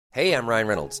Hey, I'm Ryan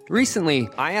Reynolds. Recently,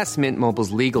 I asked Mint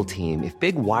Mobile's legal team if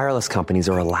big wireless companies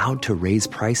are allowed to raise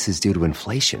prices due to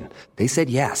inflation. They said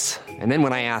yes. And then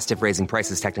when I asked if raising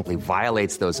prices technically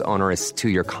violates those onerous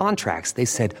two-year contracts, they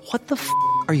said, "What the f***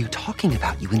 are you talking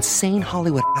about, you insane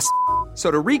Hollywood ass?" So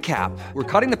to recap, we're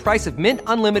cutting the price of Mint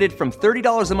Unlimited from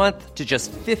 $30 a month to just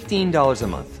 $15 a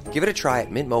month. Give it a try at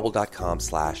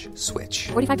mintmobile.com/switch.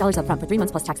 $45 up front for 3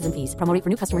 months plus taxes and fees. Promo rate for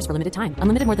new customers for limited time.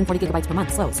 Unlimited more than 40 gigabytes per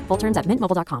month. Slows full terms at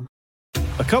mintmobile.com.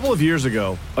 A couple of years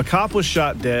ago, a cop was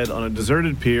shot dead on a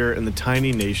deserted pier in the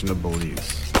tiny nation of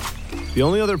Belize. The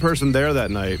only other person there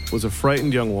that night was a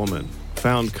frightened young woman,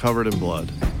 found covered in blood.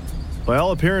 By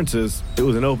all appearances, it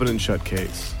was an open and shut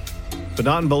case. But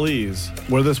not in Belize,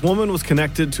 where this woman was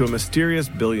connected to a mysterious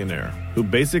billionaire who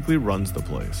basically runs the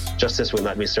place. Justice will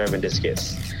not be served in this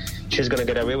case. She's going to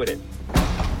get away with it.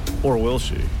 Or will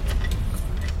she?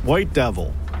 White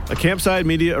Devil, a Campside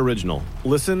Media original.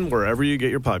 Listen wherever you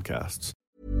get your podcasts.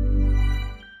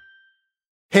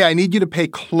 Hey, I need you to pay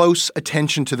close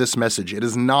attention to this message. It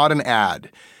is not an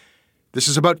ad. This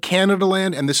is about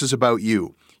Canadaland, and this is about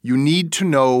you. You need to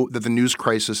know that the news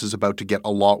crisis is about to get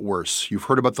a lot worse. You've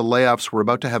heard about the layoffs. We're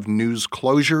about to have news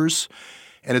closures,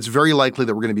 and it's very likely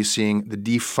that we're going to be seeing the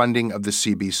defunding of the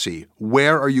CBC.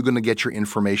 Where are you going to get your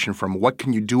information from? What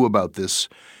can you do about this?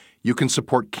 You can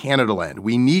support Canadaland.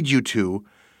 We need you to.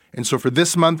 And so for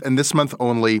this month and this month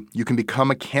only, you can become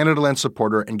a Canadaland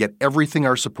supporter and get everything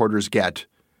our supporters get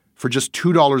for just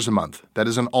 $2 a month. That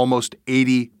is an almost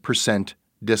 80%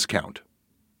 discount.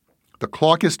 The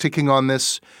clock is ticking on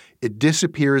this. It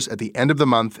disappears at the end of the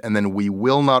month, and then we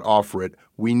will not offer it.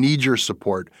 We need your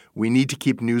support. We need to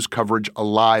keep news coverage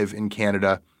alive in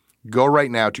Canada. Go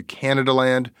right now to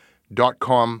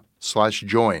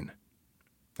canadaland.com/join.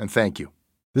 And thank you.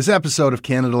 This episode of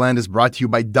Canadaland is brought to you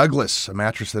by Douglas, a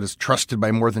mattress that is trusted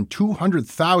by more than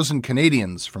 200,000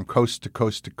 Canadians from coast to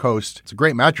coast to coast. It's a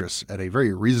great mattress at a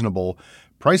very reasonable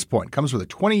price point. Comes with a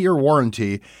 20-year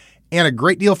warranty. And a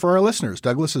great deal for our listeners.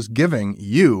 Douglas is giving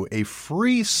you a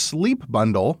free sleep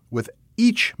bundle with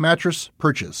each mattress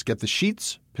purchase. Get the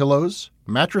sheets, pillows,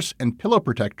 mattress, and pillow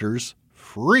protectors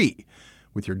free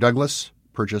with your Douglas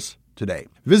purchase today.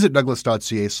 Visit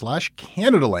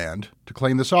douglas.ca/Canadaland to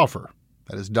claim this offer.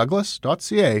 That is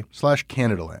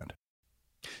douglas.ca/Canadaland.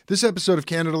 This episode of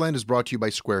Canadaland is brought to you by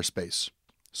Squarespace.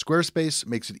 Squarespace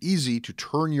makes it easy to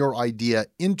turn your idea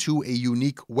into a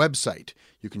unique website.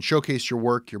 You can showcase your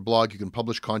work, your blog, you can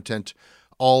publish content,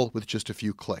 all with just a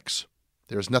few clicks.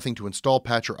 There's nothing to install,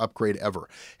 patch, or upgrade ever.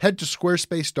 Head to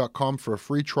squarespace.com for a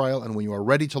free trial, and when you are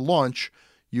ready to launch,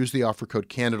 use the offer code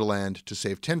CanadaLand to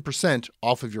save 10%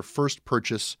 off of your first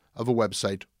purchase of a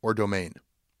website or domain.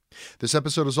 This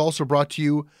episode is also brought to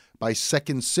you by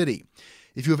Second City.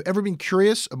 If you have ever been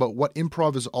curious about what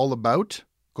improv is all about,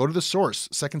 go to the source.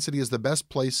 Second City is the best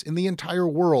place in the entire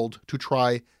world to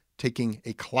try taking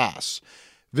a class.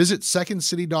 Visit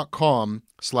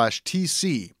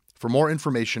secondcity.com/TC for more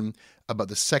information about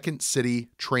the Second City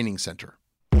Training Center.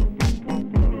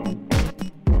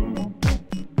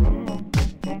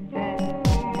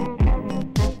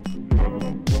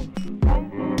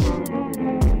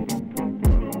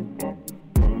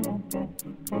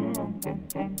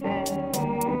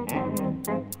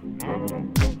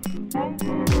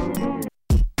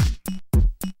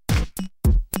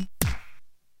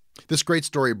 This great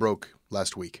story broke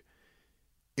last week.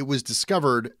 It was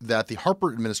discovered that the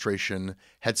Harper administration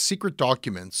had secret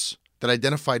documents that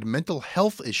identified mental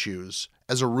health issues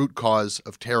as a root cause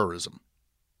of terrorism.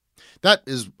 That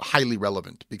is highly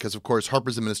relevant because, of course,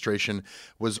 Harper's administration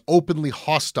was openly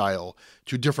hostile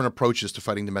to different approaches to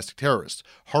fighting domestic terrorists.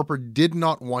 Harper did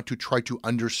not want to try to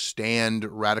understand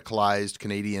radicalized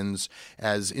Canadians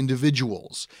as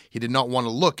individuals. He did not want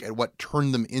to look at what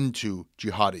turned them into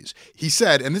jihadis. He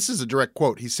said, and this is a direct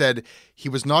quote, he said he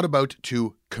was not about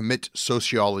to commit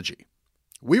sociology.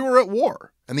 We were at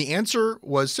war. And the answer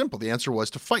was simple. The answer was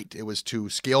to fight. It was to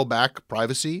scale back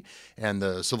privacy and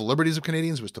the civil liberties of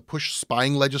Canadians. It was to push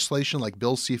spying legislation like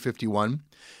Bill C-51.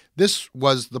 This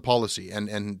was the policy.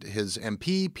 And his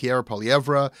MP, Pierre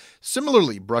Poilievre,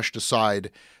 similarly brushed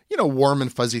aside, warm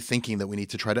and fuzzy thinking that we need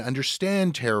to try to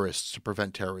understand terrorists to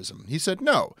prevent terrorism. He said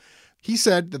no. He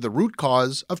said that the root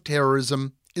cause of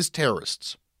terrorism is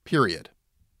terrorists, period.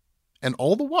 And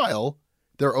all the while,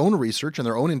 their own research and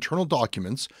their own internal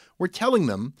documents were telling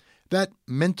them that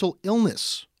mental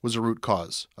illness was a root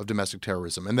cause of domestic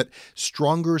terrorism and that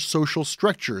stronger social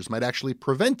structures might actually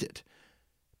prevent it.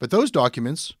 But those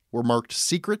documents were marked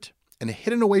secret and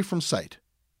hidden away from sight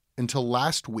until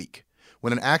last week,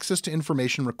 when an access to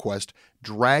information request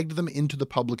dragged them into the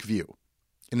public view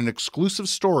in an exclusive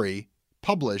story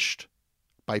published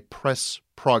by press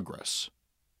progress.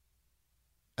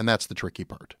 And that's the tricky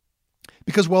part.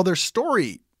 Because while their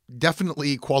story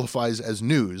definitely qualifies as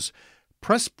news,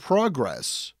 press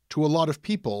progress to a lot of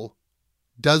people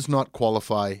does not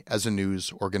qualify as a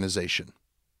news organization.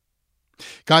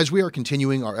 Guys, we are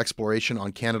continuing our exploration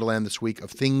on Canadaland this week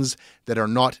of things that are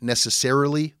not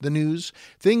necessarily the news,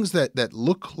 things that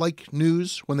look like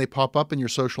news when they pop up in your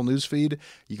social news feed.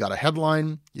 You got a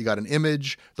headline, you got an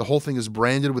image, the whole thing is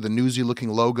branded with a newsy-looking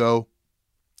logo,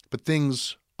 but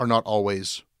things are not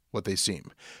always what they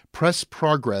seem. Press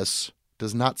Progress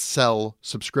does not sell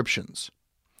subscriptions.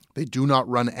 They do not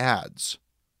run ads.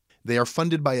 They are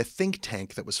funded by a think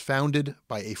tank that was founded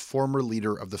by a former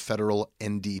leader of the federal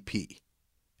NDP.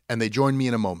 And they join me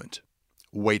in a moment.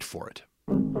 Wait for it.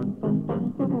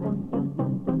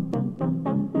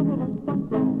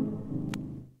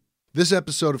 This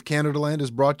episode of Canadaland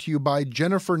is brought to you by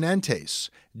Jennifer Nantes,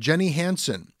 Jenny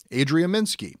Hansen, Adria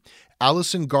Minsky,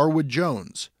 Allison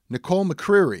Garwood-Jones, Nicole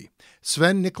McCreary,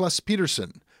 Sven Niklas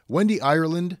Peterson, Wendy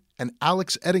Ireland, and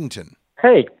Alex Eddington.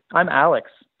 Hey, I'm Alex.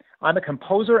 I'm a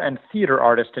composer and theater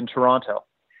artist in Toronto.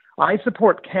 I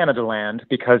support Canadaland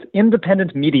because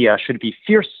independent media should be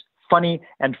fierce, funny,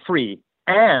 and free,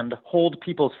 and hold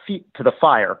people's feet to the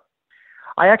fire.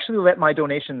 I actually let my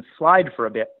donations slide for a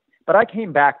bit, but I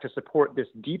came back to support this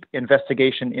deep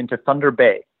investigation into Thunder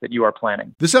Bay that you are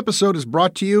planning. This episode is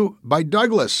brought to you by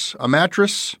Douglas, a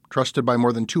mattress trusted by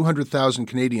more than 200,000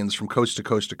 Canadians from coast to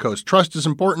coast to coast. Trust is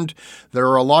important. There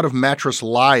are a lot of mattress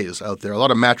lies out there, a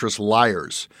lot of mattress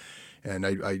liars. And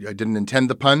I didn't intend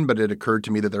the pun, but it occurred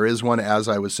to me that there is one as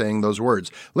I was saying those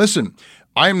words. Listen,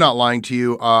 I am not lying to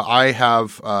you. I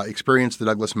have experienced the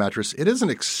Douglas mattress. It is an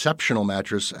exceptional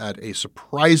mattress at a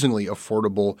surprisingly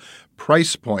affordable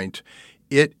price point.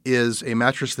 It is a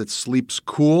mattress that sleeps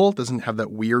cool, doesn't have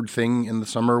that weird thing in the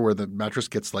summer where the mattress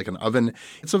gets like an oven.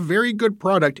 It's a very good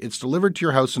product. It's delivered to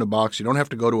your house in a box. You don't have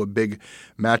to go to a big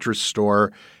mattress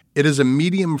store. It is a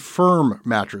medium firm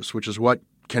mattress, which is what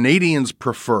Canadians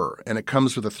prefer, and it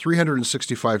comes with a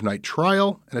 365-night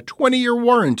trial and a 20-year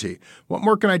warranty. What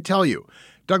more can I tell you?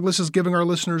 Douglas is giving our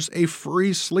listeners a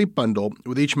free sleep bundle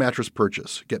with each mattress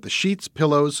purchase. Get the sheets,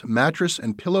 pillows, mattress,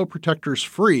 and pillow protectors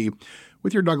free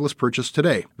with your Douglas purchase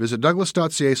today. Visit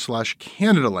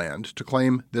douglas.ca/Canadaland to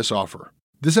claim this offer.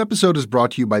 This episode is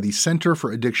brought to you by the Centre for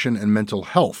Addiction and Mental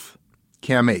Health,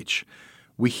 CAMH.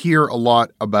 We hear a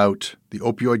lot about the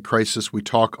opioid crisis. We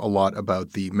talk a lot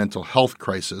about the mental health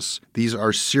crisis. These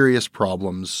are serious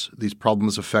problems. These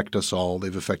problems affect us all.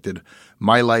 They've affected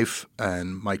my life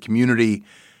and my community.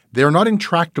 They're not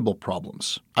intractable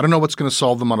problems. I don't know what's going to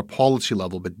solve them on a policy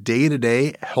level, but day to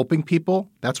day, helping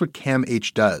people, that's what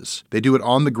CAMH does. They do it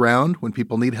on the ground when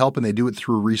people need help, and they do it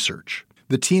through research.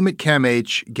 The team at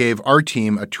CAMH gave our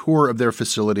team a tour of their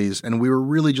facilities, and we were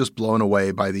really just blown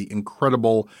away by the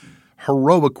incredible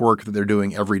heroic work that they're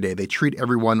doing every day. They treat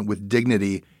everyone with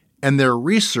dignity, and their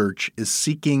research is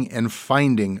seeking and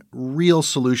finding real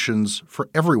solutions for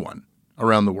everyone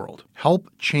around the world. Help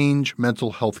change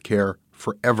mental health care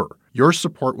forever. Your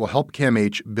support will help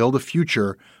CAMH build a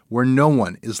future where no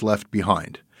one is left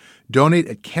behind. Donate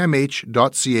at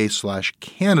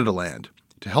camh.ca/Canadaland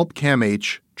to help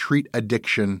CAMH treat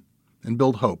addiction and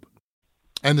build hope.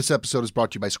 And this episode is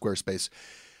brought to you by Squarespace.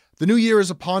 The new year is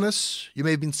upon us. You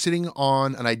may have been sitting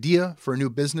on an idea for a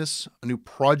new business, a new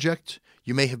project.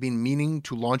 You may have been meaning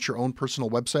to launch your own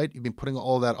personal website. You've been putting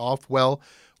all of that off. Well,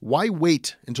 why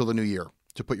wait until the new year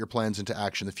to put your plans into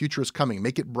action? The future is coming.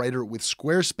 Make it brighter with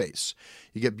Squarespace.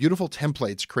 You get beautiful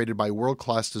templates created by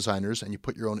world-class designers, and you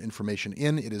put your own information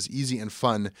in. It is easy and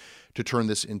fun to turn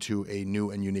this into a new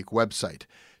and unique website.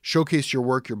 Showcase your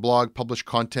work, your blog, publish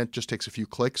content, just takes a few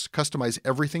clicks. Customize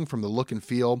everything from the look and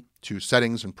feel to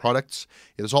settings and products.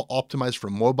 It is all optimized for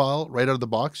mobile right out of the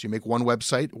box. You make one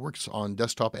website, it works on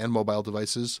desktop and mobile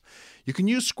devices. You can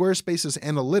use Squarespace's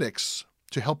analytics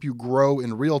to help you grow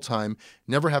in real time.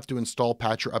 Never have to install,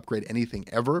 patch, or upgrade anything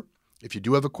ever. If you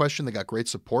do have a question, they got great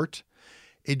support.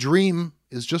 A dream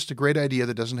is just a great idea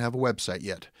that doesn't have a website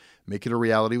yet. Make it a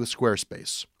reality with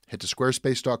Squarespace. Head to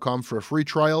squarespace.com for a free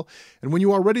trial. And when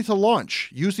you are ready to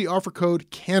launch, use the offer code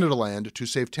CanadaLand to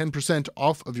save 10%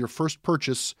 off of your first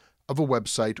purchase of a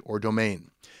website or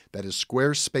domain. That is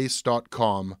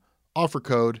squarespace.com, offer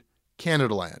code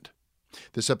CanadaLand.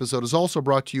 This episode is also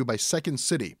brought to you by Second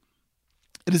City.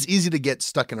 It is easy to get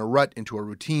stuck in a rut, into a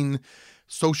routine,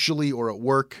 socially or at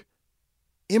work.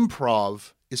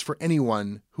 Improv is for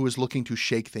anyone who is looking to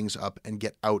shake things up and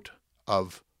get out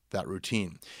of that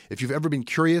routine. If you've ever been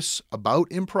curious about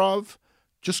improv,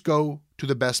 just go to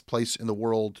the best place in the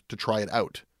world to try it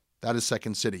out. That is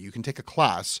Second City. You can take a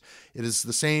class. It is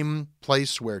the same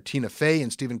place where Tina Fey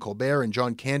and Stephen Colbert and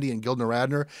John Candy and Gilda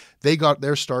Radner, they got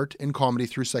their start in comedy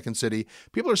through Second City.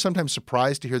 People are sometimes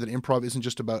surprised to hear that improv isn't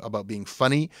just about being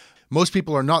funny. Most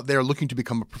people are not there looking to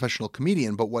become a professional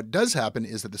comedian, but what does happen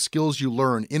is that the skills you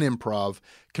learn in improv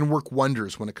can work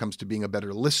wonders when it comes to being a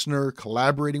better listener,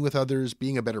 collaborating with others,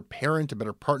 being a better parent, a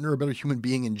better partner, a better human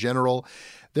being in general.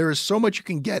 There is so much you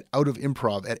can get out of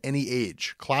improv at any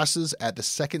age. Classes at the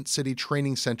Second City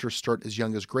Training Center start as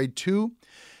young as grade 2,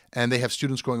 and they have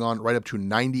students going on right up to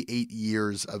 98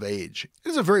 years of age. It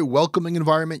is a very welcoming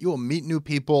environment. You will meet new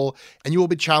people, and you will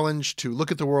be challenged to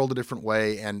look at the world a different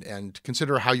way and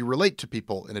consider how you relate to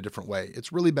people in a different way.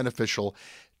 It's really beneficial.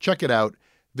 Check it out.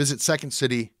 Visit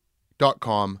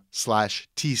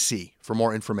secondcity.com/TC for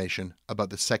more information about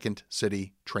the Second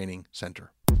City Training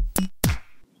Center.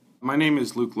 My name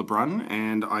is Luke Lebrun,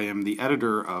 and I am the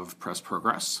editor of Press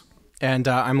Progress. And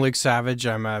I'm Luke Savage.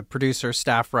 I'm a producer,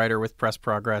 staff writer with Press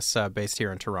Progress based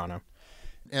here in Toronto.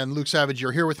 And Luke Savage,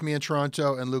 you're here with me in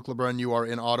Toronto, and Luke Lebrun, you are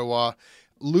in Ottawa.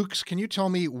 Luke, can you tell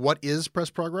me what is Press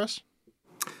Progress?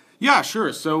 Yeah,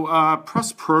 sure. So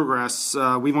Press Progress,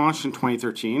 we launched in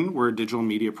 2013. We're a digital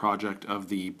media project of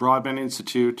the Broadband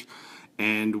Institute,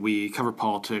 and we cover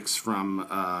politics from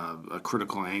a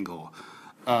critical angle.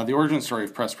 The origin story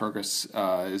of Press Progress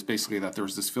is basically that there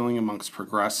was this feeling amongst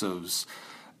progressives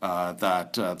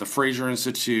that the Fraser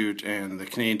Institute and the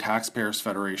Canadian Taxpayers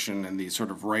Federation and these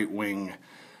sort of right-wing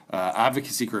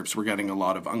advocacy groups were getting a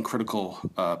lot of uncritical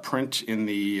print in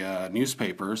the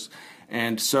newspapers.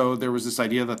 And so there was this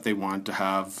idea that they wanted to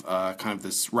have kind of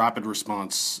this rapid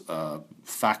response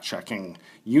fact-checking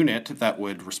unit that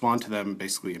would respond to them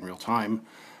basically in real time.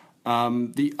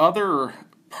 The other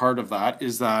part of that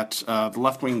is that the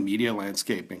left-wing media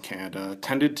landscape in Canada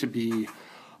tended to be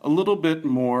a little bit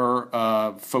more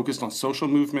focused on social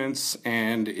movements,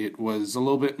 and it was a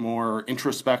little bit more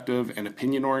introspective and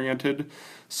opinion-oriented.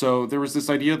 So there was this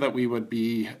idea that we would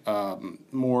be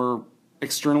more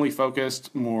externally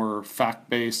focused, more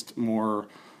fact-based, more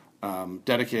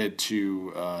dedicated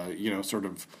to, sort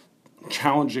of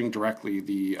challenging directly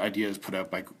the ideas put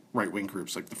out by right-wing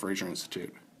groups like the Fraser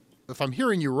Institute. If I'm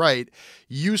hearing you right,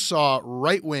 you saw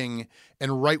right-wing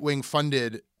and right-wing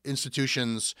funded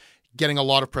institutions getting a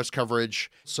lot of press coverage.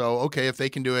 So, okay, if they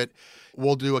can do it,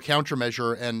 we'll do a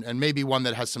countermeasure and maybe one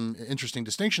that has some interesting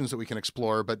distinctions that we can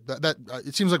explore. But that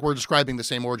it seems like we're describing the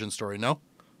same origin story, no?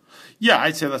 Yeah,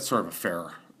 I'd say that's sort of a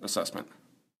fair assessment.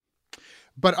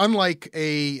 But unlike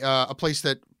a place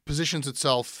that positions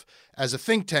itself as a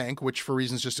think tank, which for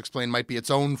reasons just explained might be its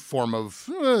own form of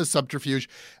subterfuge,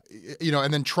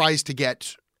 and then tries to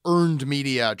get earned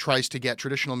media, tries to get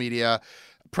traditional media,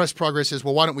 Press Progress is,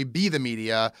 well, why don't we be the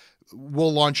media?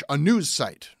 We'll launch a news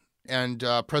site. And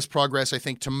Press Progress, I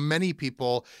think to many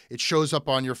people, it shows up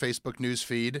on your Facebook news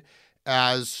feed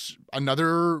as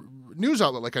another news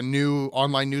outlet, like a new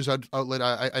online news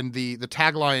outlet. And the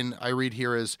tagline I read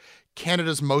here is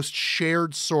Canada's most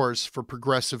shared source for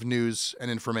progressive news and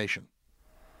information.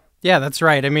 Yeah, that's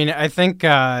right. I mean, I think,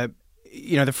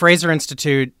 the Fraser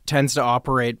Institute tends to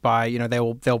operate by,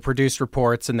 they'll produce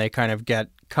reports and they kind of get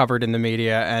covered in the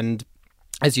media. And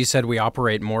as you said, we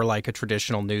operate more like a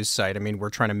traditional news site. I mean, we're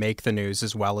trying to make the news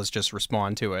as well as just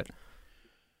respond to it.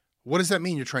 What does that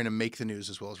mean? You're trying to make the news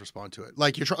as well as respond to it?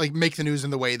 Like you're trying make the news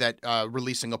in the way that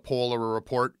releasing a poll or a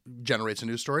report generates a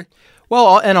news story?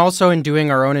 Well, and also in doing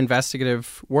our own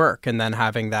investigative work and then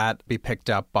having that be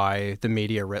picked up by the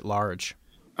media writ large.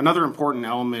 Another important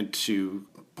element to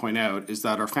point out is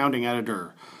that our founding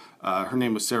editor, her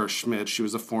name was Sarah Schmidt. She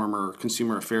was a former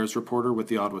consumer affairs reporter with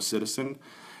the Ottawa Citizen.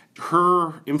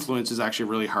 Her influence is actually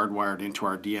really hardwired into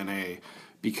our DNA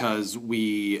because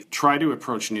we try to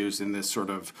approach news in this sort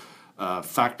of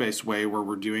fact-based way where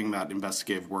we're doing that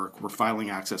investigative work, we're filing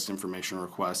access to information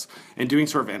requests, and doing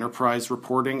sort of enterprise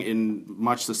reporting in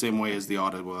much the same way as the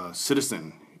Ottawa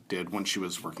Citizen did when she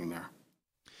was working there.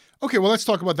 Okay, well, let's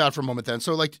talk about that for a moment then.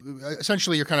 So,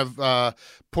 essentially, you're kind of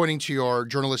pointing to your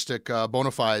journalistic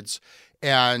bona fides,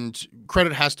 and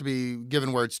credit has to be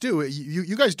given where it's due.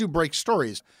 You guys do break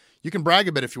stories. You can brag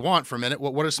a bit if you want for a minute.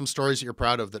 What are some stories that you're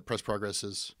proud of that Press Progress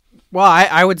is? Well,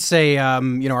 I would say,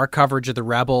 our coverage of the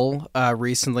Rebel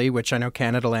recently, which I know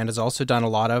Canadaland has also done a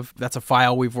lot of. That's a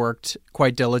file we've worked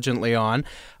quite diligently on.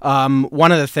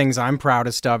 One of the things I'm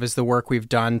proudest of is the work we've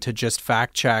done to just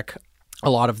fact check a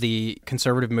lot of the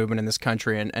conservative movement in this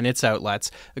country and its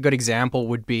outlets. A good example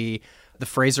would be the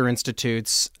Fraser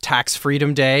Institute's Tax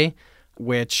Freedom Day,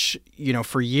 which,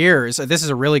 for years, this is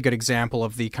a really good example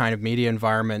of the kind of media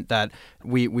environment that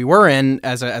we were in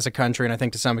as a country, and I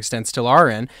think to some extent still are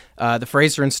in. The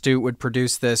Fraser Institute would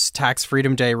produce this Tax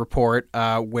Freedom Day report,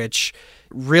 which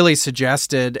really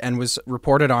suggested and was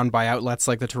reported on by outlets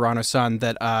like the Toronto Sun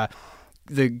that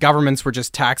the governments were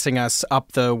just taxing us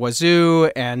up the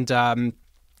wazoo, and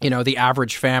the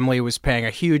average family was paying a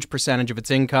huge percentage of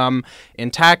its income in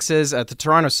taxes. The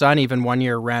Toronto Sun even one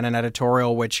year ran an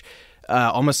editorial which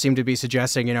almost seemed to be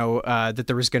suggesting, that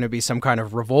there was going to be some kind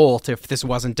of revolt if this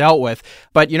wasn't dealt with.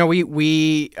 But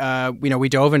we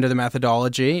dove into the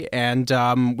methodology, and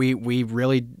we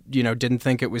really didn't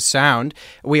think it was sound.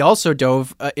 We also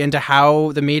dove into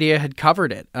how the media had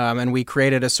covered it, and we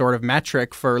created a sort of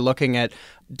metric for looking at.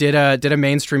 Did a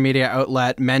mainstream media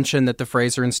outlet mention that the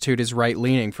Fraser Institute is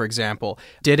right-leaning, for example?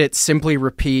 Did it simply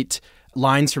repeat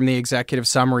lines from the executive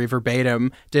summary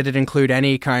verbatim? Did it include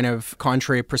any kind of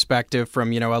contrary perspective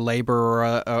from, a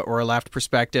labor or a left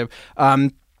perspective?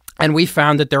 And we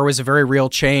found that there was a very real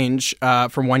change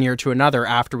from one year to another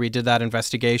after we did that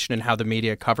investigation and how the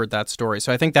media covered that story.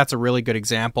 So I think that's a really good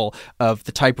example of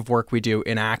the type of work we do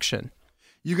in action.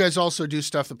 You guys also do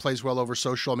stuff that plays well over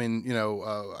social. I mean,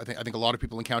 I think a lot of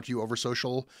people encounter you over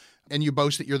social, and you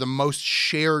boast that you're the most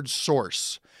shared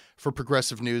source for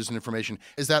progressive news and information.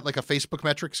 Is that like a Facebook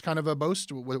metrics kind of a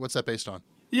boast? What's that based on?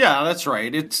 Yeah, that's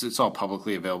right. It's all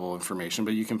publicly available information,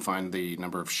 but you can find the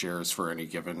number of shares for any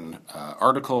given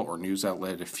article or news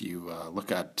outlet if you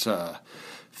look at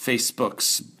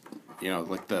Facebook's,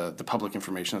 like the public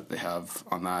information that they have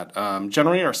on that.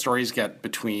 Generally, our stories get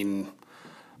between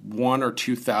 1,000 or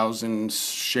 2,000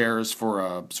 shares for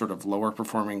a sort of lower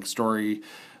performing story.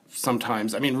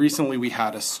 Sometimes, recently we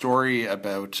had a story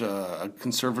about a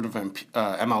conservative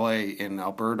MLA in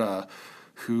Alberta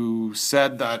who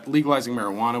said that legalizing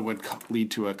marijuana would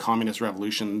lead to a communist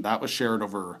revolution. That was shared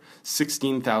over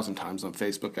 16,000 times on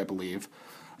Facebook, I believe.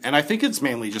 And I think it's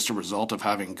mainly just a result of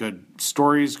having good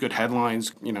stories, good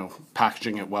headlines,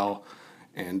 packaging it well.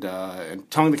 And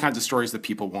telling the kinds of stories that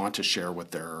people want to share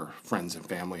with their friends and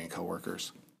family and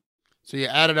coworkers. So you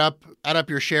add up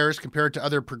your shares, compare it to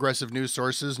other progressive news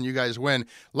sources, and you guys win.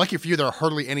 Lucky for you, there are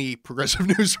hardly any progressive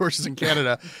news sources in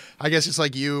Canada. I guess it's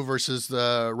like you versus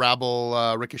the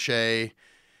Rabble, Ricochet.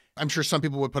 I'm sure some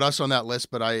people would put us on that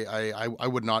list, but I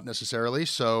would not necessarily.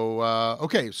 So,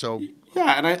 okay. So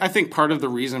yeah, and I think part of the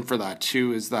reason for that,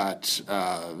 too, is that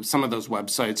some of those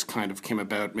websites kind of came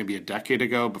about maybe a decade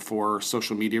ago before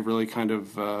social media really kind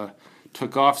of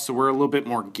took off. So we're a little bit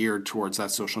more geared towards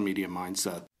that social media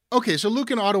mindset. Okay, so Luke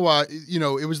in Ottawa,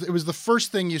 it was the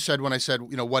first thing you said when I said,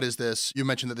 what is this? You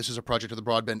mentioned that this is a project of the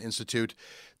Broadbent Institute.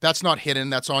 That's not hidden.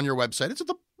 That's on your website. It's at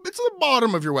the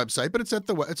bottom of your website, but it's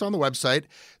on the website.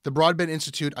 The Broadbent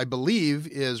Institute, I believe,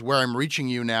 is where I'm reaching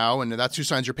you now, and that's who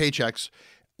signs your paychecks.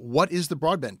 What is the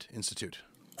Broadbent Institute?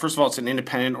 First of all, it's an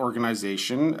independent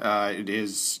organization. It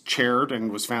is chaired and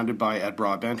was founded by Ed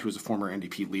Broadbent, who is a former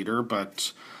NDP leader,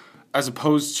 but as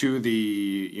opposed to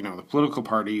the political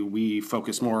party, we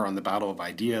focus more on the battle of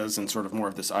ideas and sort of more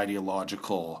of this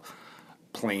ideological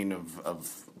plane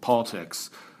of politics.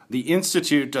 The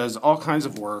Institute does all kinds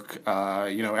of work,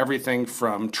 everything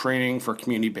from training for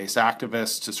community-based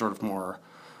activists to sort of more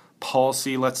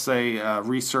policy, let's say,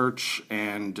 research,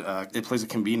 and it plays a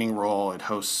convening role. It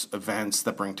hosts events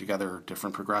that bring together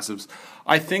different progressives.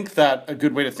 I think that a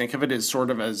good way to think of it is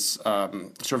sort of as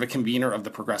sort of a convener of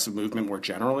the progressive movement more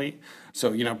generally.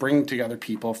 So, bringing together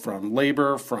people from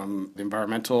labor, from the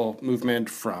environmental movement,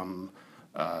 from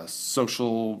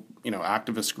social,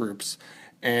 activist groups,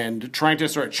 and trying to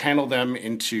sort of channel them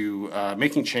into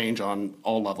making change on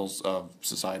all levels of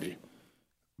society.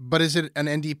 But is it an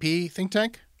NDP think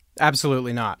tank?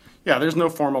 Absolutely not. Yeah, there's no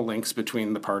formal links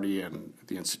between the party and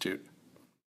the Institute.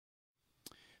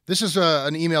 This is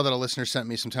an email that a listener sent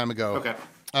me some time ago. Okay.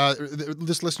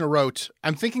 This listener wrote,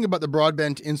 I'm thinking about the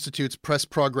Broadbent Institute's Press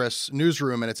Progress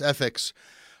newsroom and its ethics.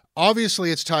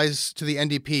 Obviously, its ties to the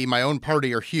NDP, my own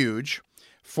party, are huge.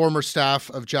 Former staff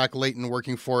of Jack Layton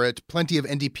working for it, plenty of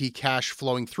NDP cash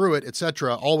flowing through it,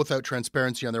 etc., all without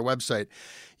transparency on their website.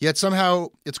 Yet somehow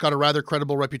it's got a rather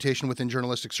credible reputation within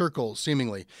journalistic circles,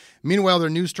 seemingly. Meanwhile, their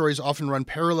news stories often run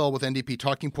parallel with NDP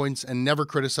talking points and never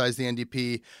criticize the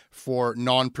NDP for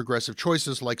non-progressive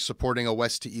choices like supporting a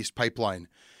west to east pipeline.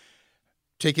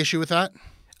 Take issue with that?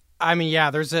 Yeah,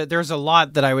 there's a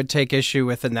lot that I would take issue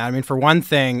with in that. For one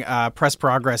thing, Press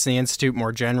Progress and the Institute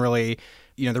more generally,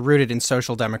 they're rooted in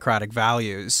social democratic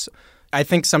values. I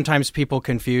think sometimes people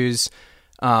confuse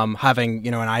having,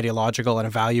 an ideological and a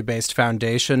value-based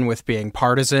foundation with being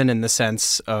partisan in the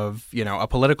sense of, a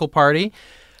political party.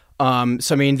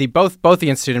 So I mean, both the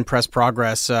Institute and Press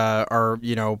Progress are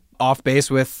off base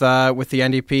with the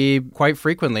NDP quite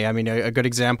frequently. I mean, a good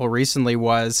example recently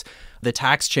was the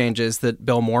tax changes that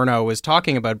Bill Morneau was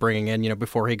talking about bringing in,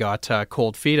 before he got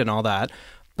cold feet and all that.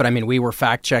 But I mean, we were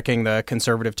fact checking the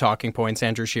Conservative talking points,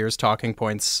 Andrew Scheer's talking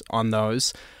points on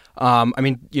those. I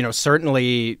mean,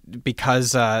 certainly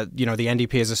because, the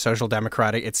NDP is a social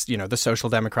democratic, it's, the social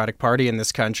democratic party in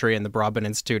this country, and the Broadbent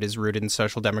Institute is rooted in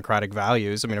social democratic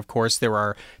values. I mean, of course, there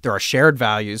are shared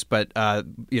values, but,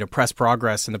 Press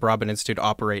Progress and the Broadbent Institute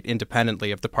operate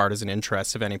independently of the partisan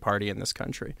interests of any party in this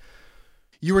country.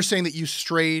 You were saying that you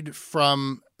strayed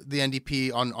from the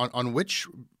NDP on which,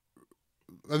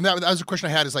 and that was a question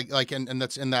I had, is like, and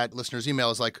that's in that listener's email,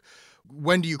 is like,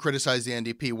 when do you criticize the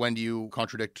NDP? When do you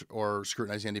contradict or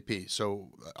scrutinize the NDP? So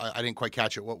I didn't quite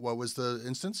catch it. What was the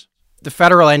instance? The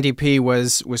federal NDP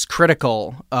was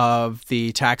critical of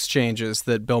the tax changes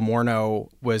that Bill Morneau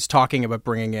was talking about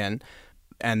bringing in,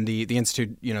 and the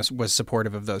Institute, was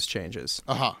supportive of those changes.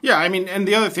 Yeah, I mean, and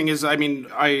the other thing is, I mean,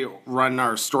 I run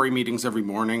our story meetings every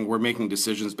morning. We're making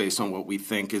decisions based on what we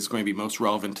think is going to be most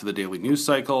relevant to the daily news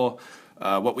cycle,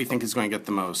 what we think is going to get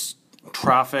the most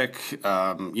traffic,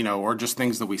 or just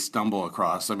things that we stumble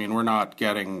across. I mean, we're not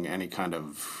getting any kind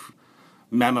of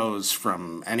memos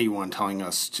from anyone telling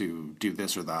us to do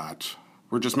this or that.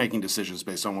 We're just making decisions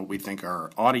based on what we think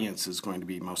our audience is going to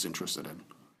be most interested in.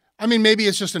 I mean, maybe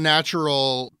it's just a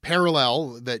natural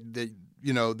parallel that the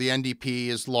NDP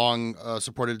has long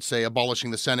supported, say, abolishing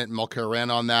the Senate, and Mulcair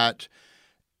ran on that.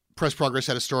 Press Progress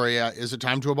had a story, is it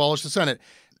time to abolish the Senate?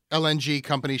 LNG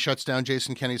company shuts down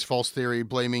Jason Kenney's false theory,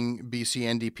 blaming BC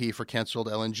NDP for canceled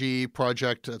LNG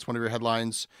project. That's one of your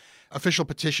headlines. Official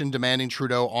petition demanding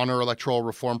Trudeau honor electoral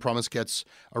reform promise gets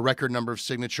a record number of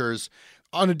signatures.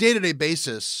 On a day-to-day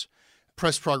basis,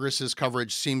 Press Progress's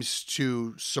coverage seems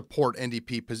to support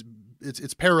NDP.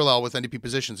 It's parallel with NDP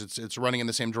positions. It's running in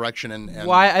the same direction. And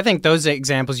well, I think those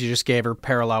examples you just gave are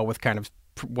parallel with kind of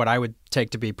what I would take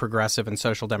to be progressive and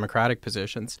social democratic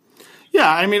positions. Yeah,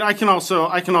 I mean, I can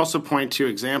also point to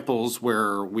examples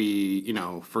where we,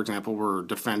 for example, we're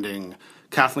defending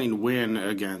Kathleen Wynne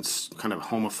against kind of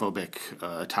homophobic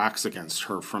attacks against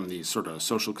her from these sort of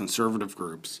social conservative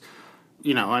groups.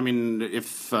 I mean,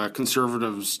 if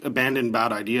conservatives abandon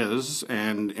bad ideas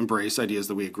and embrace ideas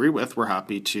that we agree with, we're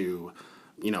happy to,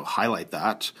 highlight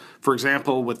that. For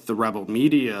example, with the Rebel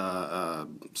Media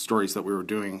stories that we were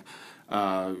doing,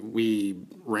 we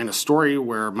ran a story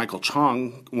where Michael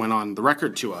Chong went on the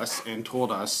record to us and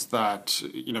told us that,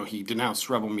 he denounced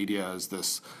Rebel Media as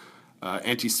this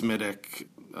anti-Semitic,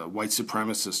 white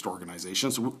supremacist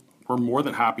organization. So we're more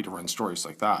than happy to run stories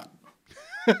like that.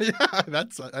 Yeah,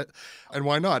 that's and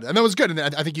why not? And that was good. And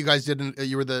I think you guys did.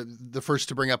 You were the first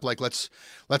to bring up let's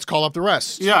call up the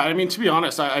rest. Yeah, I mean, to be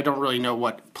honest, I don't really know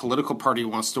what political party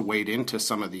wants to wade into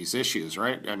some of these issues,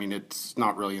 right? I mean, it's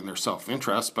not really in their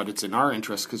self-interest, but it's in our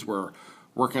interest because we're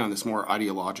working on this more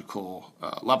ideological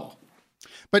level.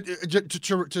 But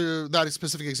to that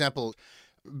specific example,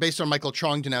 based on Michael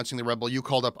Chong denouncing the Rebel, you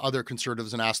called up other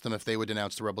conservatives and asked them if they would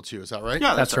denounce the Rebel too. Is that right?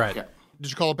 Yeah, that's right. Yeah. Did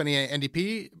you call up any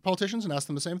NDP politicians and ask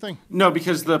them the same thing? No,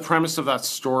 because the premise of that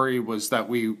story was that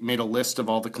we made a list of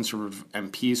all the Conservative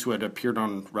MPs who had appeared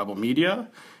on Rebel Media,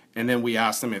 and then we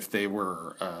asked them if they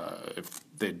were if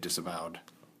they'd disavowed.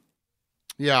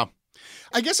 Yeah.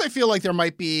 I guess I feel like there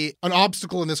might be an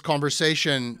obstacle in this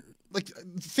conversation. Like,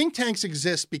 think tanks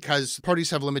exist because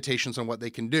parties have limitations on what they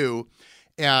can do,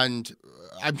 and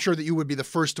I'm sure that you would be the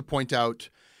first to point out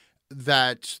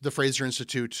that the Fraser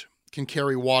Institute can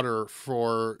carry water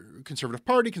for Conservative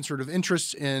Party, conservative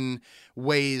interests in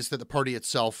ways that the party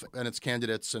itself and its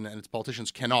candidates and its politicians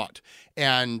cannot.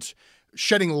 And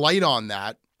shedding light on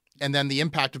that and then the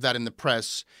impact of that in the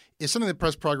press is something that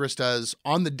Press Progress does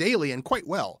on the daily and quite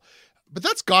well. But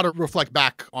that's got to reflect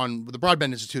back on the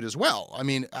Broadbent Institute as well. I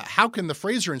mean, how can the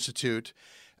Fraser Institute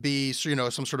be,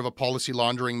 some sort of a policy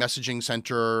laundering messaging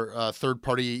center, third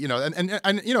party,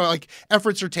 and like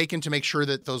efforts are taken to make sure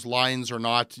that those lines are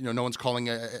not, no one's calling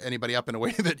anybody up in a way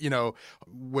that,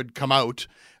 would come out,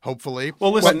 hopefully.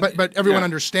 Well, listen, but everyone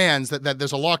understands that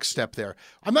there's a lockstep there.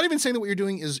 I'm not even saying that what you're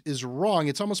doing is wrong.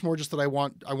 It's almost more just that I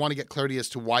want to get clarity as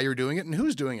to why you're doing it and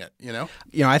who's doing it,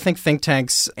 I think think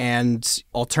tanks and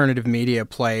alternative media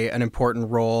play an important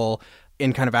role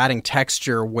in kind of adding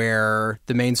texture where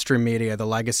the mainstream media, the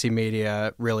legacy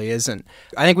media really isn't.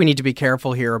 I think we need to be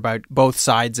careful here about both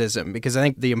sidesism, because I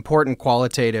think the important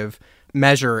qualitative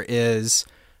measure is,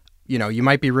 you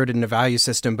might be rooted in a value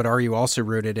system, but are you also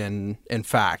rooted in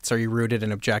facts? Are you rooted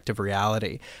in objective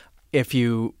reality? if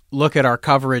you look at our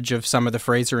coverage of some of the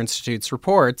Fraser Institute's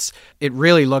reports, it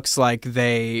really looks like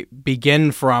they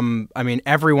begin from, I mean,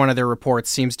 every one of their reports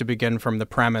seems to begin from the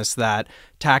premise that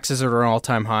taxes are at an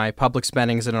all-time high, public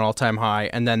spending is at an all-time high,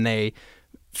 and then they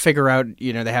figure out,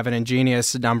 they have an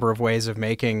ingenious number of ways of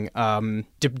making,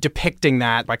 depicting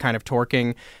that by kind of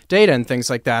torquing data and things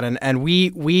like that. And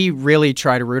we really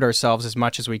try to root ourselves as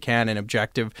much as we can in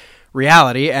objective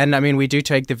reality. And I mean, we do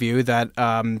take the view that,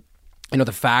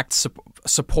 the facts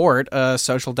support a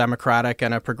social democratic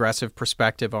and a progressive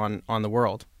perspective on the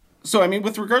world. So, I mean,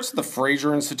 with regards to the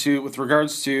Fraser Institute, with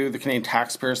regards to the Canadian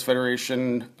Taxpayers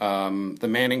Federation, the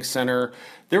Manning Center,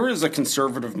 there is a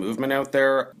conservative movement out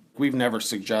there. We've never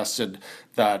suggested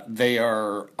that they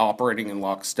are operating in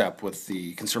lockstep with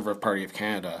the Conservative Party of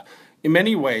Canada. In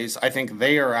many ways, I think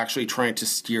they are actually trying to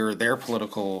steer their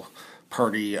political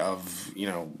party of,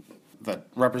 that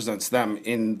represents them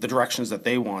in the directions that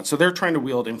they want. So they're trying to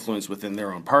wield influence within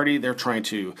their own party. They're trying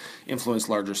to influence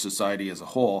larger society as a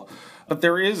whole. But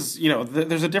there is,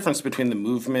 there's a difference between the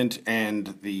movement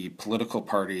and the political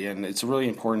party, and it's a really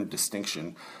important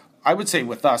distinction. I would say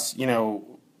with us, we're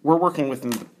working within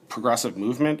the progressive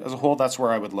movement as a whole. That's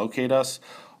where I would locate us.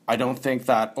 I don't think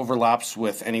that overlaps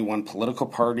with any one political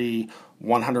party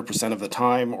 100% of the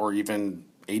time, or even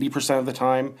 80% of the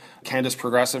time. Canada's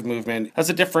progressive movement has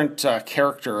a different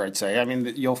character, I'd say. I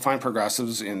mean, you'll find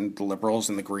progressives in the Liberals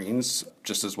and the Greens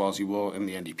just as well as you will in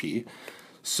the NDP.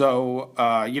 So,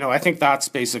 I think that's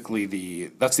basically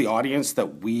the audience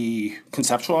that we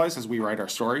conceptualize as we write our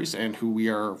stories and who we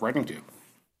are writing to.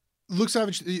 Luke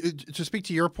Savage, to speak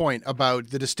to your point about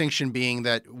the distinction being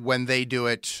that when they do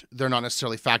it, they're not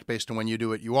necessarily fact-based, and when you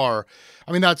do it, you are.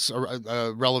 I mean, that's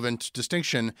a relevant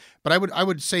distinction. But I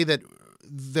would say that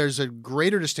there's a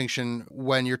greater distinction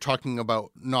when you're talking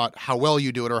about not how well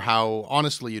you do it or how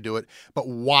honestly you do it, but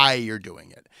why you're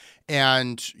doing it.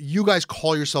 And you guys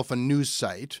call yourself a news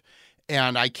site,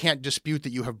 and I can't dispute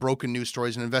that you have broken news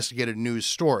stories and investigated news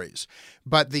stories.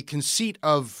 But the conceit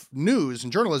of news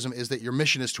and journalism is that your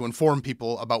mission is to inform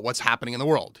people about what's happening in the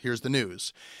world. Here's the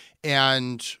news.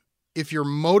 And if you're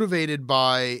motivated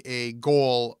by a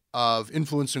goal of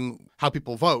influencing how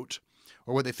people vote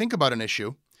or what they think about an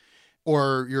issue,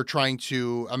 or you're trying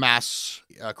to amass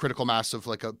a critical mass of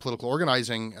like a political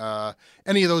organizing,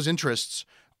 any of those interests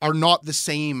are not the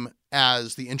same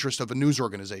as the interest of a news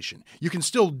organization. You can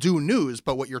still do news,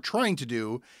 but what you're trying to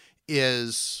do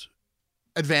is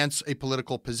advance a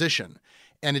political position.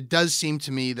 And it does seem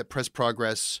to me that Press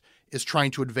Progress is trying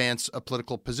to advance a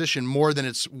political position more than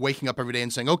it's waking up every day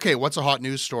and saying, okay, what's a hot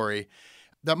news story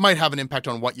that might have an impact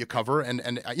on what you cover?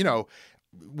 And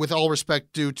with all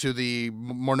respect due to the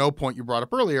Morneau point you brought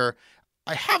up earlier,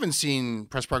 I haven't seen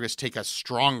Press Progress take a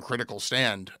strong critical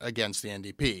stand against the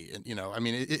NDP. And,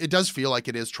 it does feel like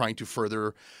it is trying to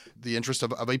further the interest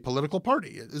of a political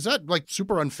party. Is that like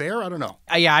super unfair? I don't know.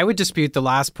 Yeah, I would dispute the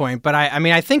last point. But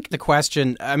I think the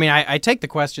question, I take the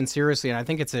question seriously, and I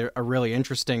think it's a really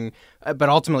interesting, but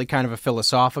ultimately kind of a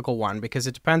philosophical one, because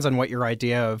it depends on what your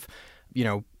idea of,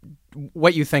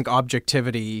 what you think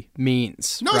objectivity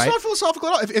means. No, right? It's not philosophical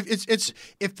at all.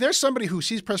 If there's somebody who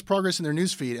sees Press Progress in their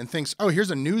newsfeed and thinks, oh, here's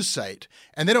a news site,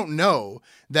 and they don't know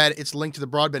that it's linked to the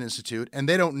Broadbent Institute, and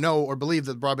they don't know or believe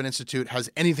that the Broadbent Institute has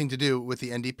anything to do with the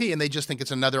NDP, and they just think it's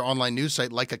another online news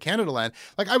site like a Canadaland.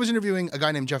 Like I was interviewing a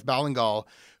guy named Jeff Ballingal,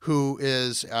 who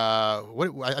is, I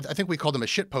think we called him a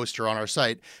shit poster on our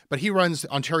site, but he runs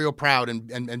Ontario Proud and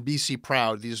BC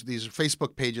Proud, these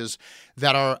Facebook pages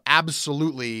that are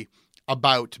absolutely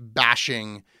about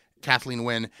bashing Kathleen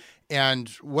Wynne. And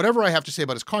whatever I have to say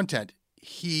about his content,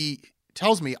 he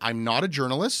tells me I'm not a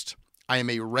journalist. I am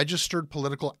a registered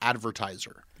political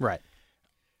advertiser. Right.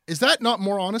 Is that not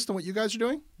more honest than what you guys are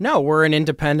doing? No, we're an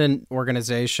independent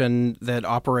organization that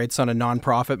operates on a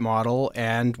nonprofit model,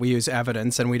 and we use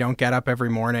evidence, and we don't get up every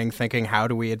morning thinking, how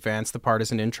do we advance the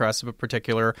partisan interests of a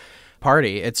particular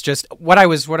party? It's just what I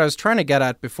was trying to get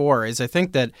at before is I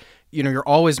think that you're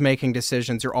always making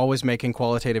decisions, you're always making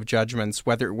qualitative judgments,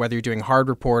 whether you're doing hard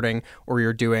reporting or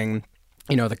you're doing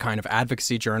the kind of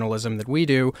advocacy journalism that we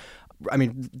do. I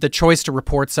mean, the choice to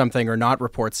report something or not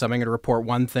report something, and to report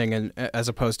one thing as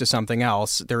opposed to something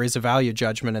else, there is a value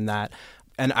judgment in that.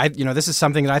 And this is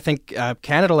something that I think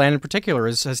Canadaland in particular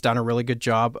has done a really good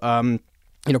job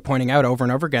pointing out over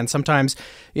and over again. Sometimes,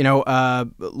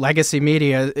 legacy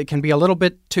media, it can be a little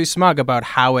bit too smug about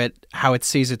how it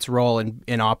sees its role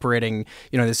in operating,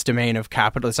 this domain of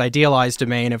capital, this idealized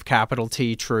domain of capital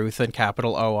T truth and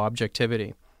capital O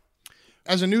objectivity.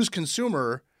 As a news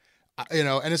consumer, and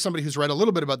as somebody who's read a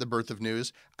little bit about the birth of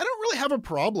news, I don't really have a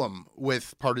problem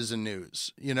with partisan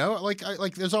news.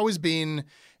 Like there's always been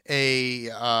a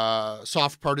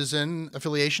soft partisan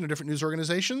affiliation of different news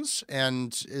organizations.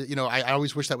 And, I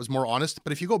always wish that was more honest.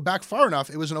 But if you go back far enough,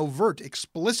 it was an overt,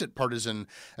 explicit partisan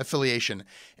affiliation.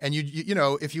 And,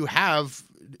 if you have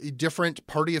different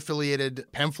party-affiliated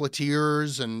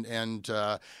pamphleteers and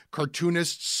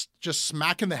cartoonists just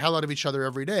smacking the hell out of each other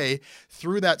every day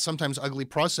through that sometimes ugly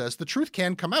process, the truth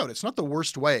can come out. It's not the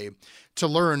worst way to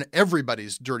learn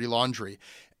everybody's dirty laundry.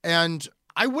 And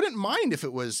I wouldn't mind if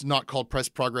it was not called Press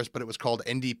Progress, but it was called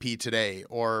NDP Today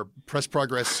or Press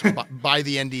Progress by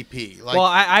the NDP. Well,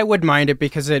 I would mind it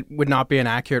because it would not be an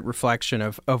accurate reflection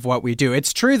of what we do.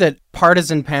 It's true that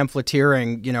partisan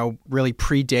pamphleteering, really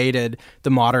predated the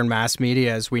modern mass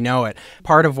media as we know it.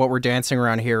 Part of what we're dancing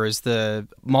around here is the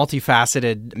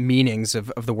multifaceted meanings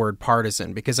of the word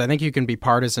partisan, because I think you can be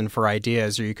partisan for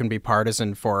ideas or you can be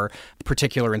partisan for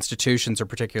particular institutions or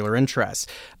particular interests.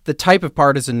 The type of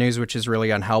partisan news which is really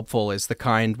unhelpful is the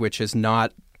kind which is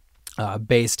not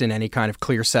based in any kind of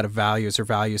clear set of values or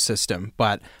value system,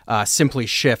 but simply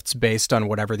shifts based on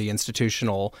whatever the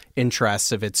institutional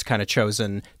interests of its kind of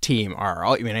chosen team are.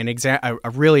 I mean, a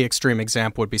really extreme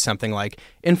example would be something like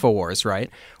InfoWars, right?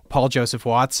 Paul Joseph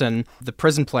Watson, the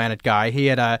Prison Planet guy, he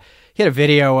had a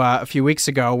video a few weeks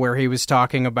ago where he was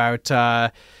talking about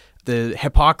the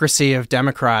hypocrisy of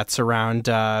Democrats around,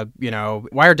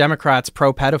 why are Democrats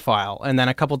pro-pedophile? And then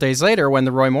a couple days later, when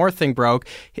the Roy Moore thing broke,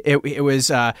 it was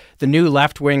the new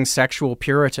left-wing sexual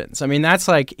Puritans. I mean, that's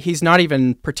like, he's not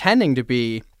even pretending to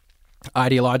be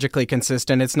ideologically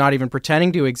consistent. It's not even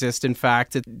pretending to exist. In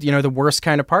fact, the worst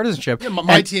kind of partisanship. Yeah,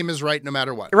 my team is right no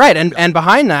matter what. Right. And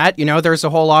behind that, there's a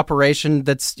whole operation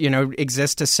that's,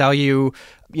 exists to sell you,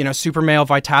 super male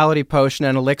vitality potion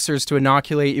and elixirs to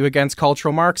inoculate you against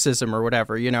cultural Marxism or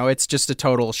whatever. It's just a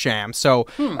total sham. So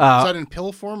is that in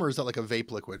pill form or is that like a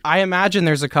vape liquid? I imagine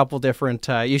there's a couple different,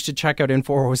 you should check out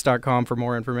Infowars.com for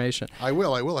more information. I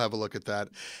will have a look at that.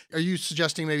 Are you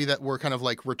suggesting maybe that we're kind of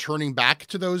like returning back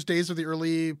to those days of the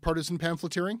early partisan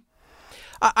pamphleteering?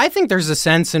 I think there's a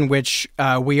sense in which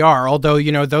we are, although,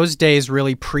 those days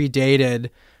really predated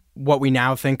what we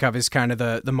now think of as kind of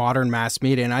the modern mass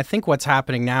media. And I think what's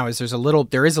happening now is there is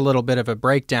a little bit of a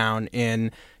breakdown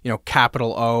in,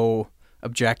 capital O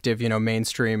objective,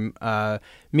 mainstream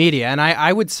media. And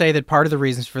I would say that part of the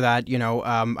reasons for that,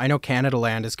 I know Canada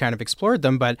Land has kind of explored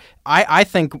them, but I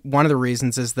think one of the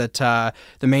reasons is that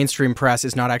the mainstream press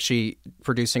is not actually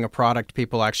producing a product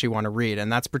people actually want to read.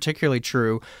 And that's particularly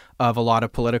true of a lot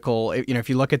of political, if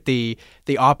you look at the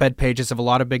op-ed pages of a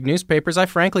lot of big newspapers, I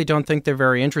frankly don't think they're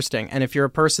very interesting. And if you're a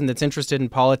person that's interested in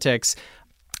politics,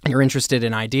 you're interested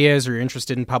in ideas or you're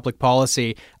interested in public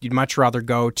policy, you'd much rather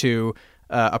go to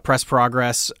a Press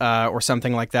Progress or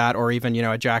something like that, or even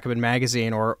a Jacobin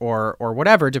magazine or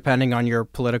whatever, depending on your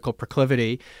political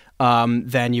proclivity,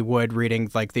 than you would reading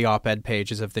like the op-ed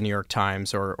pages of the New York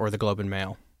Times or the Globe and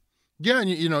Mail. Yeah,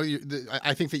 and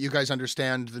I think that you guys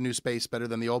understand the new space better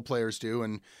than the old players do,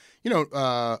 and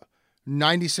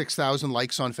 96,000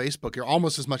 likes on Facebook. You're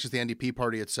almost as much as the NDP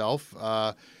party itself.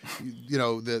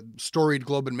 The storied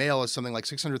Globe and Mail has something like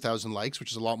 600,000 likes,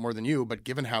 which is a lot more than you. But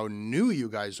given how new you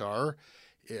guys are,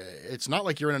 it's not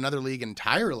like you're in another league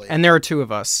entirely. And there are two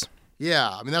of us. Yeah,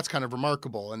 I mean, that's kind of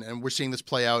remarkable. And we're seeing this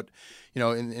play out,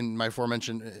 in my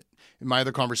aforementioned, in my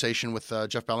other conversation with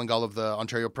Jeff Bellingal of the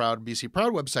Ontario Proud, BC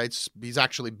Proud websites, he's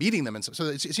actually beating them. And so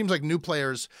it seems like new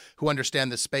players who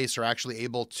understand this space are actually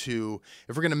able to,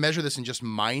 if we're going to measure this in just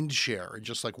mind share,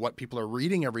 just like what people are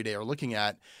reading every day or looking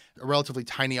at, a relatively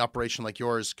tiny operation like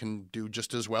yours can do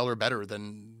just as well or better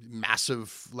than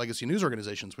massive legacy news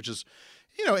organizations, which is,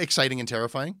 exciting and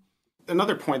terrifying.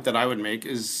 Another point that I would make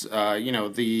is,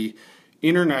 the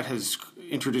internet has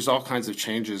introduced all kinds of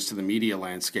changes to the media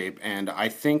landscape, and I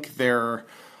think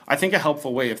a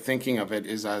helpful way of thinking of it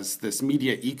is as this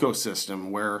media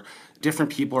ecosystem where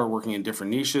different people are working in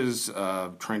different niches,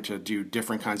 trying to do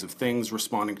different kinds of things,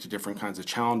 responding to different kinds of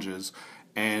challenges.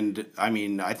 And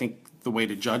I think the way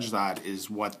to judge that is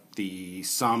what the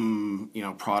sum,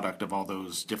 product of all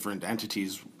those different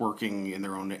entities working in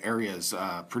their own areas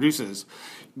produces.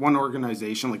 One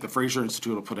organization, like the Fraser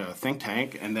Institute, will put a think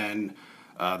tank, and then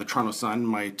the Toronto Sun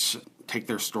might take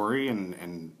their story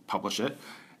and publish it.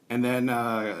 And then,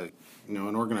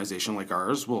 an organization like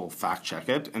ours will fact check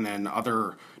it. And then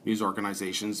other news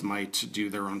organizations might do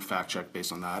their own fact check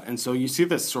based on that. And so you see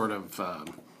this sort of, a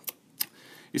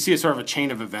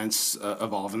chain of events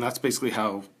evolve. And that's basically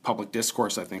how public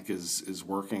discourse, I think, is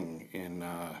working in,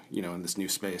 in this new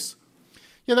space.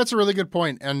 Yeah, that's a really good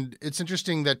point. And it's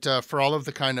interesting that for all of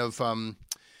the kind of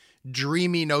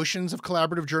dreamy notions of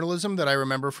collaborative journalism that I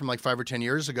remember from like 5 or 10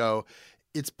 years ago.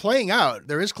 It's playing out.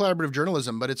 There is collaborative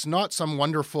journalism, but it's not some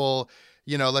wonderful,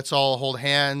 let's all hold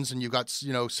hands and you've got,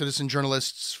 citizen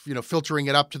journalists, filtering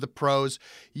it up to the pros.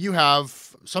 You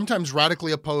have sometimes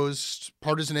radically opposed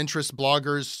partisan interest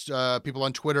bloggers, people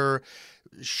on Twitter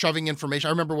shoving information.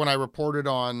 I remember when I reported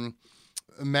on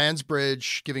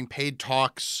Mansbridge giving paid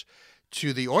talks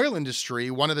to the oil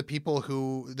industry, one of the people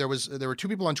there were two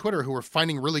people on Twitter who were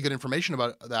finding really good information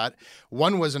about that.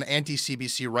 One was an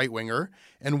anti-CBC right-winger,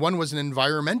 and one was an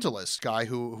environmentalist guy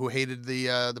who hated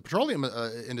the petroleum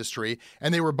industry.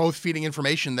 And they were both feeding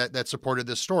information that supported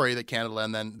this story that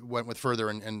Canadaland then went with further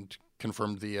and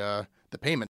confirmed the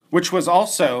payment. Which was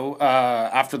also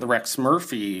after the Rex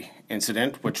Murphy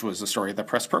incident, which was a story that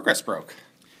Press Progress broke.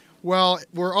 Well,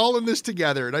 we're all in this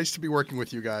together. Nice to be working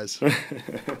with you guys.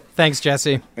 Thanks,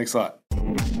 Jesse. Thanks a lot.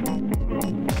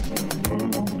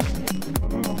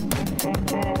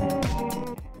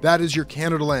 That is your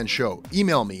Canadaland show.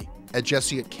 Email me at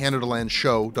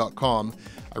jesse@canadalandshow.com.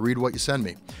 I read what you send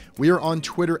me. We are on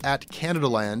Twitter at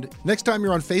Canadaland. Next time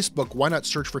you're on Facebook, why not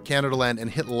search for Canadaland and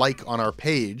hit like on our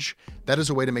page? That is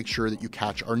a way to make sure that you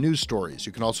catch our news stories.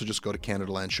 You can also just go to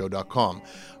CanadaLandShow.com.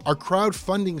 Our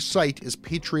crowdfunding site is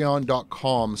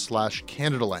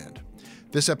patreon.com/Canadaland.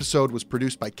 This episode was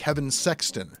produced by Kevin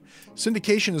Sexton.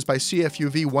 Syndication is by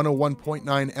CFUV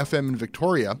 101.9 FM in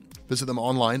Victoria. Visit them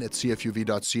online at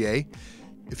cfuv.ca.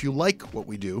 If you like what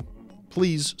we do,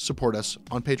 please support us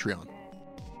on Patreon.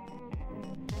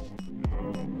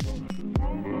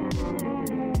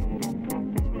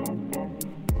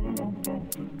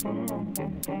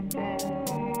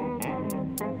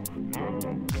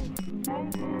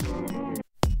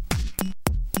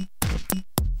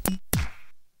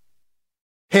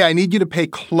 Hey, I need you to pay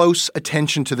close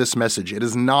attention to this message. It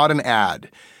is not an ad.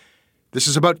 This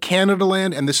is about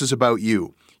Canadaland, and this is about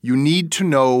you. You need to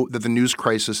know that the news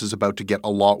crisis is about to get a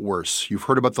lot worse. You've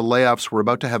heard about the layoffs. We're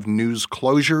about to have news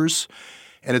closures,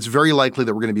 and it's very likely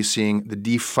that we're going to be seeing the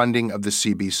defunding of the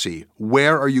CBC.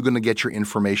 Where are you going to get your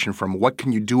information from? What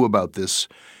can you do about this?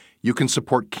 You can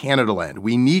support Canadaland.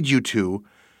 We need you to.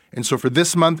 And so for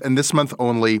this month and this month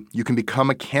only, you can become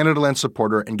a Canadaland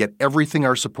supporter and get everything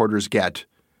our supporters get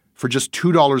for just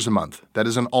 $2 a month. That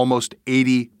is an almost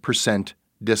 80%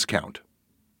 discount.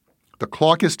 The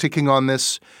clock is ticking on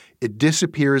this. It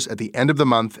disappears at the end of the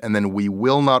month, and then we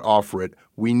will not offer it.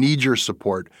 We need your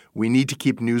support. We need to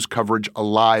keep news coverage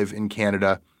alive in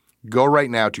Canada. Go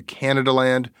right now to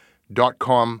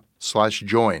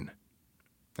canadaland.com/join.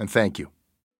 And thank you.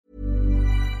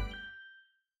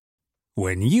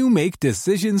 When you make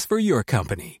decisions for your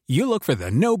company, you look for the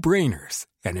no-brainers.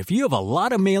 And if you have a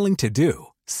lot of mailing to do,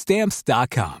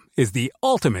 Stamps.com is the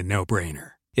ultimate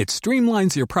no-brainer. It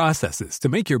streamlines your processes to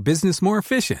make your business more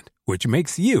efficient, which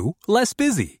makes you less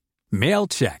busy. Mail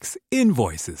checks,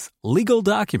 invoices, legal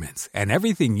documents, and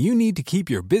everything you need to keep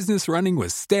your business running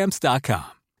with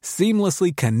Stamps.com.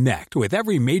 Seamlessly connect with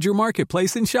every major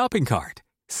marketplace and shopping cart.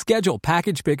 Schedule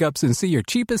package pickups and see your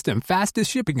cheapest and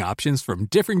fastest shipping options from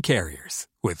different carriers,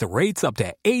 with rates up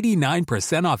to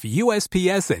 89% off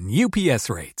USPS and UPS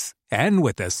rates. And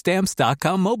with the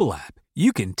Stamps.com mobile app,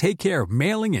 you can take care of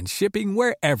mailing and shipping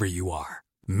wherever you are.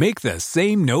 Make the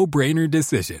same no-brainer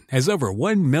decision as over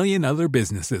 1 million other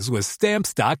businesses with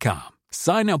Stamps.com.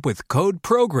 Sign up with code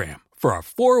PROGRAM for a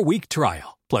 4-week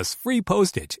trial, plus free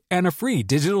postage and a free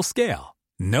digital scale.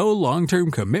 No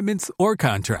long-term commitments or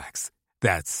contracts.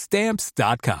 That's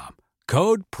Stamps.com.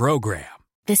 Code PROGRAM.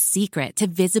 The secret to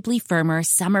visibly firmer,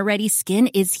 summer-ready skin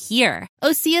is here.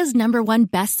 Osea's #1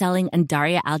 best-selling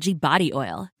Undaria Algae Body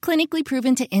Oil. Clinically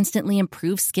proven to instantly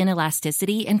improve skin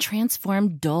elasticity and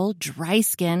transform dull, dry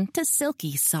skin to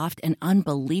silky, soft, and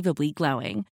unbelievably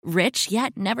glowing. Rich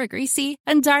yet never greasy,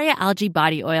 Undaria Algae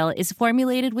Body Oil is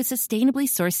formulated with sustainably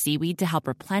sourced seaweed to help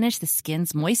replenish the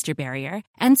skin's moisture barrier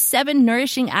and 7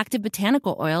 nourishing active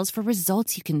botanical oils for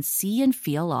results you can see and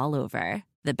feel all over.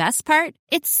 The best part?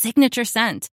 Its signature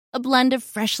scent. A blend of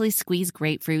freshly squeezed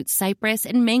grapefruit, cypress,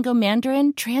 and mango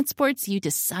mandarin transports you to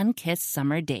sun-kissed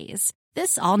summer days.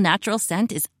 This all-natural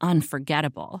scent is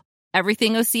unforgettable.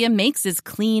 Everything Osea makes is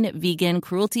clean, vegan,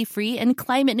 cruelty-free, and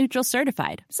climate-neutral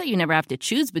certified, so you never have to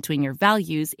choose between your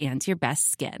values and your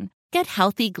best skin. Get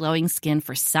healthy, glowing skin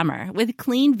for summer with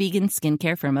clean, vegan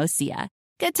skincare from Osea.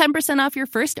 Get 10% off your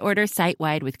first order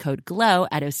site-wide with code GLOW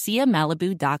at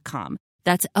OseaMalibu.com.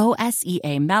 That's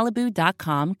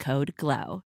OSEAMalibu.com, code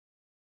GLOW.